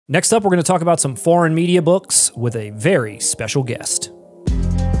Next up, we're going to talk about some foreign media books with a very special guest.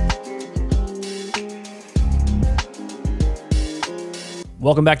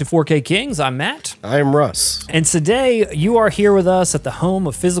 Welcome back to 4K Kings. I'm Matt. I'm Russ. And today you are here with us at the home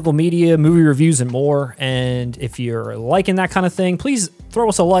of physical media, movie reviews, and more. And if you're liking that kind of thing, please throw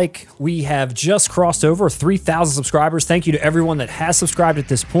us a like. We have just crossed over 3,000 subscribers. Thank you to everyone that has subscribed at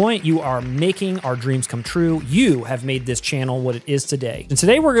this point. You are making our dreams come true. You have made this channel what it is today. And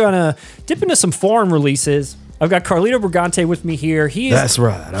today we're going to dip into some foreign releases. I've got Carlito Brigante with me here. That's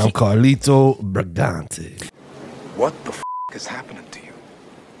right. I'm Carlito Brigante. What the f is happening to you?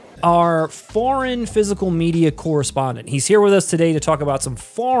 Our foreign physical media correspondent. He's here with us today to talk about some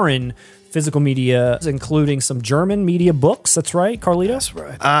foreign physical media, including some German media books. That's right, Carlito? That's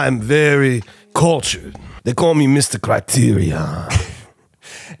right. I'm very cultured. They call me Mr. Criterion.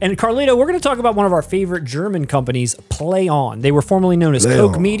 And Carlito, we're going to talk about one of our favorite German companies, PLAION. They were formerly known as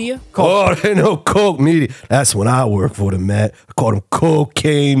Coke Media. Oh, they know Coke Media. That's when I worked for them, Matt. I called them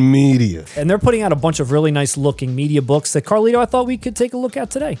Cocaine Media. And they're putting out a bunch of really nice looking media books that, Carlito, I thought we could take a look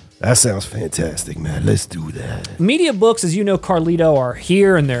at today. That sounds fantastic, man. Let's do that. Media books, as you know, Carlito, are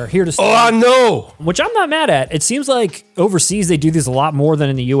here and they're here to stay. Oh, I know. Which I'm not mad at. It seems like overseas they do these a lot more than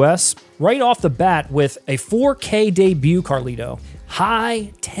in the US. Right off the bat with a 4K debut, Carlito.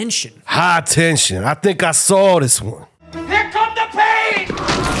 High Tension. High Tension. I think I saw this one. Here come the pain!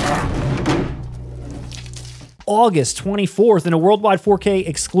 August 24th in a worldwide 4K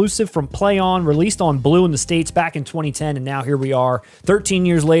exclusive from PLAION, released on Blue in the States back in 2010, and now here we are 13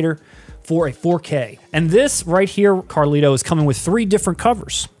 years later for a 4K. And this right here, Carlito, is coming with 3 different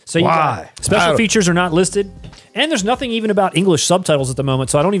covers. So you got special features are not listed, and there's nothing even about English subtitles at the moment,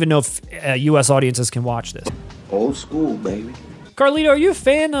 so I don't even know if US audiences can watch this. Old school, baby. Carlito, are you a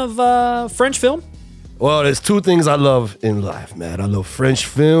fan of French film? Well, there's 2 things I love in life, man. I love French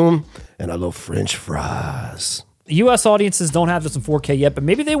film, and I love French fries. US audiences don't have this in 4K yet, but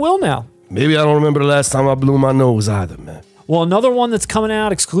maybe they will now. Maybe I don't remember the last time I blew my nose either, man. Well, another one that's coming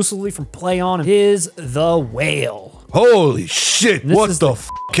out exclusively from PLAION is The Whale. Holy shit, what the f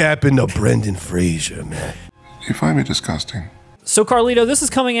happened to Brendan Fraser, man? You find me disgusting. So, Carlito, this is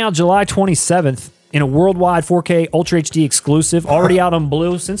coming out July 27th in a worldwide 4K Ultra HD exclusive, already out on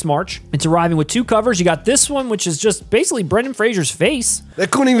Blue since March. It's arriving with 2 covers. You got this one, which is just basically Brendan Fraser's face. They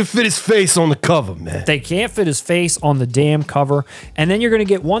couldn't even fit his face on the cover, man. They can't fit his face on the damn cover. And then you're going to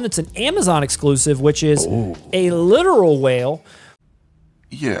get one that's an Amazon exclusive, which is a literal whale.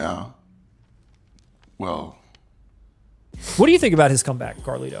 Yeah. Well. What do you think about his comeback,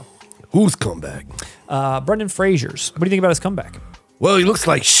 Carlito? Whose comeback? Brendan Fraser's. What do you think about his comeback? Well, he looks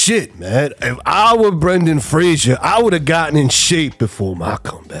like shit, man. If I were Brendan Fraser, I would have gotten in shape before my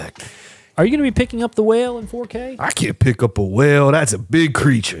comeback. Are you going to be picking up The Whale in 4K? I can't pick up a whale. That's a big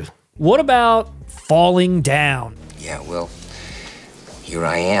creature. What about Falling Down? Yeah, well, here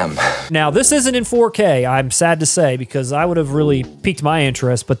I am. Now, this isn't in 4K, I'm sad to say, because I would have really piqued my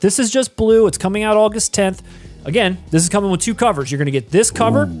interest, but this is just Blue. It's coming out August 10th. Again, this is coming with 2 covers. You're going to get this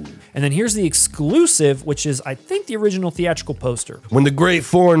cover, and then here's the exclusive, which is, I think, the original theatrical poster. When the great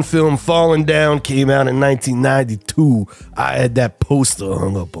foreign film Falling Down came out in 1992, I had that poster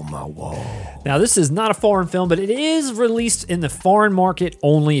hung up on my wall. Now, this is not a foreign film, but it is released in the foreign market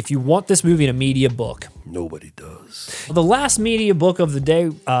only if you want this movie in a media book. Nobody does. The last media book of the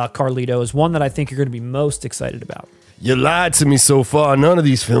day, Carlito, is one that I think you're going to be most excited about. You lied to me so far. None of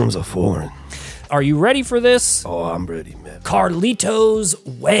these films are foreign. Are you ready for this? Oh, I'm ready, man. Carlito's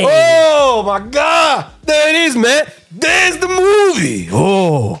Way. Oh, my God. There it is, man. There's the movie.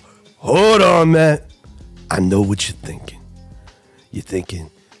 Oh, hold on, man. I know what you're thinking. You're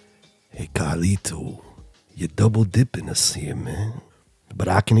thinking, hey, Carlito, you're double dipping us here, man. But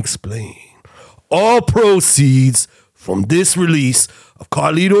I can explain. All proceeds from this release of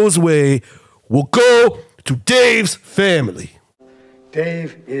Carlito's Way will go to Dave's family.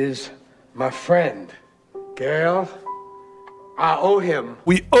 Dave is my friend. Gail, I owe him.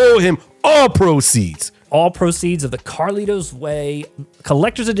 We owe him all proceeds. All proceeds of the Carlito's Way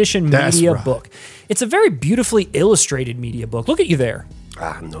Collector's Edition media book. It's a very beautifully illustrated media book. Look at you there.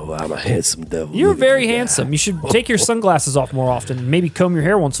 I know, I'm a handsome devil. You're very handsome. You should take your sunglasses off more often and maybe comb your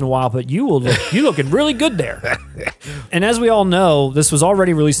hair once in a while, but you looking really good there. And as we all know, this was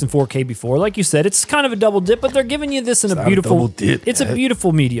already released in 4K before. Like you said, it's kind of a double dip, but they're giving you this in a beautiful dip. It's a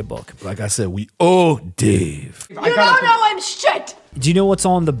beautiful media book. Like I said, we owe Dave. You don't know him shit. Do you know what's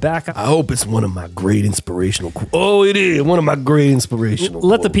on the back? I hope it's one of my great inspirational quotes. Oh, it is one of my great inspirational quotes.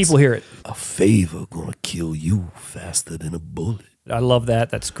 Let the people hear it. A favor gonna kill you faster than a bullet. I love that.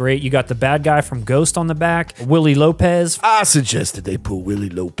 That's great. You got the bad guy from Ghost on the back, Willie Lopez. I suggested they put Willie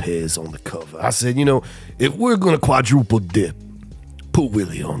Lopez on the cover. I said, you know, if we're going to quadruple dip, put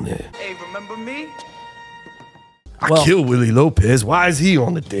Willie on there. Hey, remember me? I killed Willie Lopez. Why is he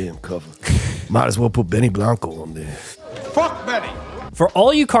on the damn cover? Might as well put Benny Blanco on there. Fuck Benny. For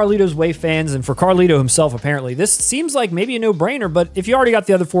all you Carlito's Way fans, and for Carlito himself, apparently, this seems like maybe a no-brainer, but if you already got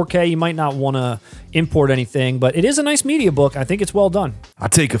the other 4K, you might not want to import anything, but it is a nice media book. I think it's well done. I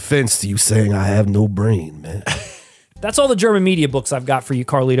take offense to you saying I have no brain, man. That's all the German media books I've got for you,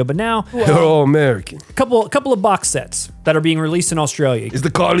 Carlito, but now... They're all American. A couple of box sets that are being released in Australia. Is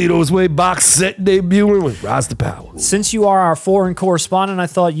the Carlito's Way box set debuting with Rise to Power? Since you are our foreign correspondent, I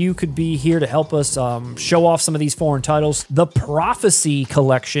thought you could be here to help us show off some of these foreign titles. The Prophecy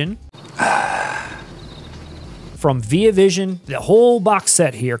Collection from ViaVision. The whole box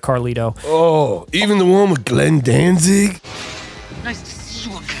set here, Carlito. Oh, even the one with Glenn Danzig? Nice to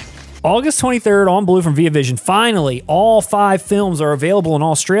see you again. August 23rd on Blue from ViaVision. Finally, all 5 films are available in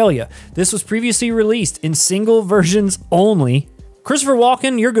Australia. This was previously released in single versions only. Christopher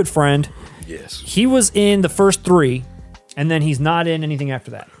Walken, your good friend. Yes. He was in the first 3, and then he's not in anything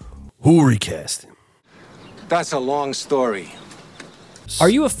after that. Who recast him? That's a long story. Are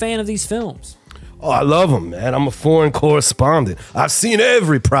you a fan of these films? Oh, I love them, man. I'm a foreign correspondent. I've seen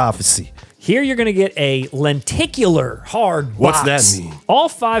every prophecy. Here you're going to get a lenticular hard box. What's that mean? All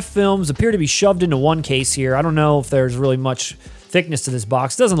 5 films appear to be shoved into one case here. I don't know if there's really much thickness to this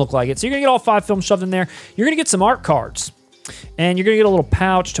box. Doesn't look like it. So you're going to get all 5 films shoved in there. You're going to get some art cards. And you're going to get a little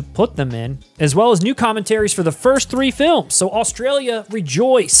pouch to put them in, as well as new commentaries for the first 3 films. So Australia,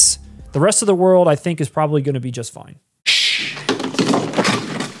 rejoice. The rest of the world, I think, is probably going to be just fine.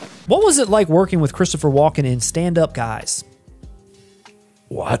 What was it like working with Christopher Walken in Stand Up Guys?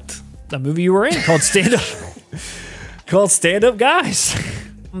 What? The movie you were in called Stand Up Guys.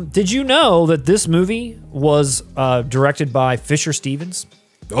 Did you know that this movie was directed by Fisher Stevens?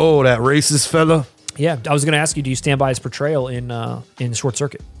 Oh, that racist fella? Yeah, I was going to ask you, do you stand by his portrayal in Short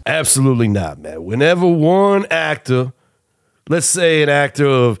Circuit? Absolutely not, man. Whenever one actor, let's say an actor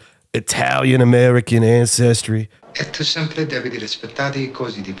of Italian-American ancestry, È tu sempre devi rispettare I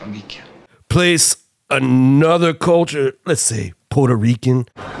cosi di famiglia. plays another culture, let's say Puerto Rican,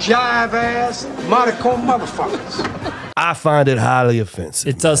 Jive ass, Monaco motherfuckers. I find it highly offensive.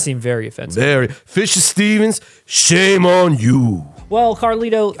 It does seem very offensive. Very. Fisher Stevens, shame on you. Well,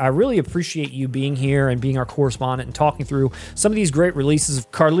 Carlito, I really appreciate you being here and being our correspondent and talking through some of these great releases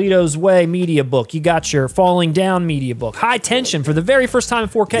of Carlito's Way media book. You got your Falling Down media book, High Tension for the very first time in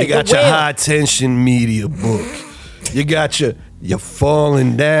 4K. You got your high tension media book. You got your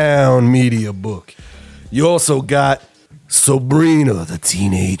Falling Down media book. You also got Sabrina, the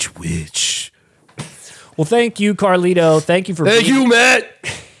Teenage Witch. Well, thank you, Carlito. Thank you for Thank you, Matt.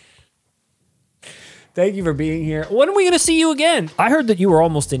 Thank you for being here. When are we going to see you again? I heard that you were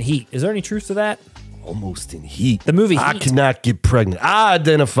almost in Heat. Is there any truth to that? Almost in Heat. The movie I Heat. cannot get pregnant. I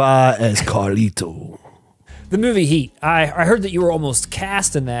identify as Carlito. The movie Heat. I heard that you were almost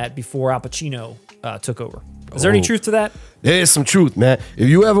cast in that before Al Pacino took over. Is there any truth to that? There's some truth, man. If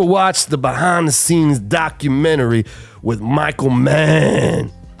you ever watched the behind-the-scenes documentary with Michael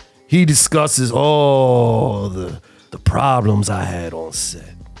Mann, he discusses all the problems I had on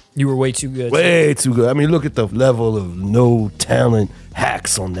set. You were way too good. Way too good. I mean, look at the level of no talent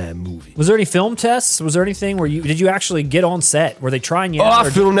hacks on that movie. Was there any film tests? Was there anything where did you actually get on set? Were they trying you out? I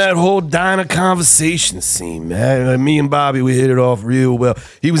filmed that whole diner conversation scene, man. Me and Bobby, we hit it off real well.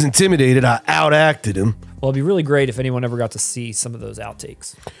 He was intimidated. I outacted him. Well, it'd be really great if anyone ever got to see some of those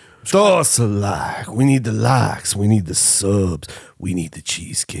outtakes. Throw us a like. We need the likes. We need the subs. We need the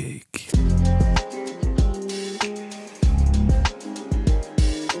cheesecake.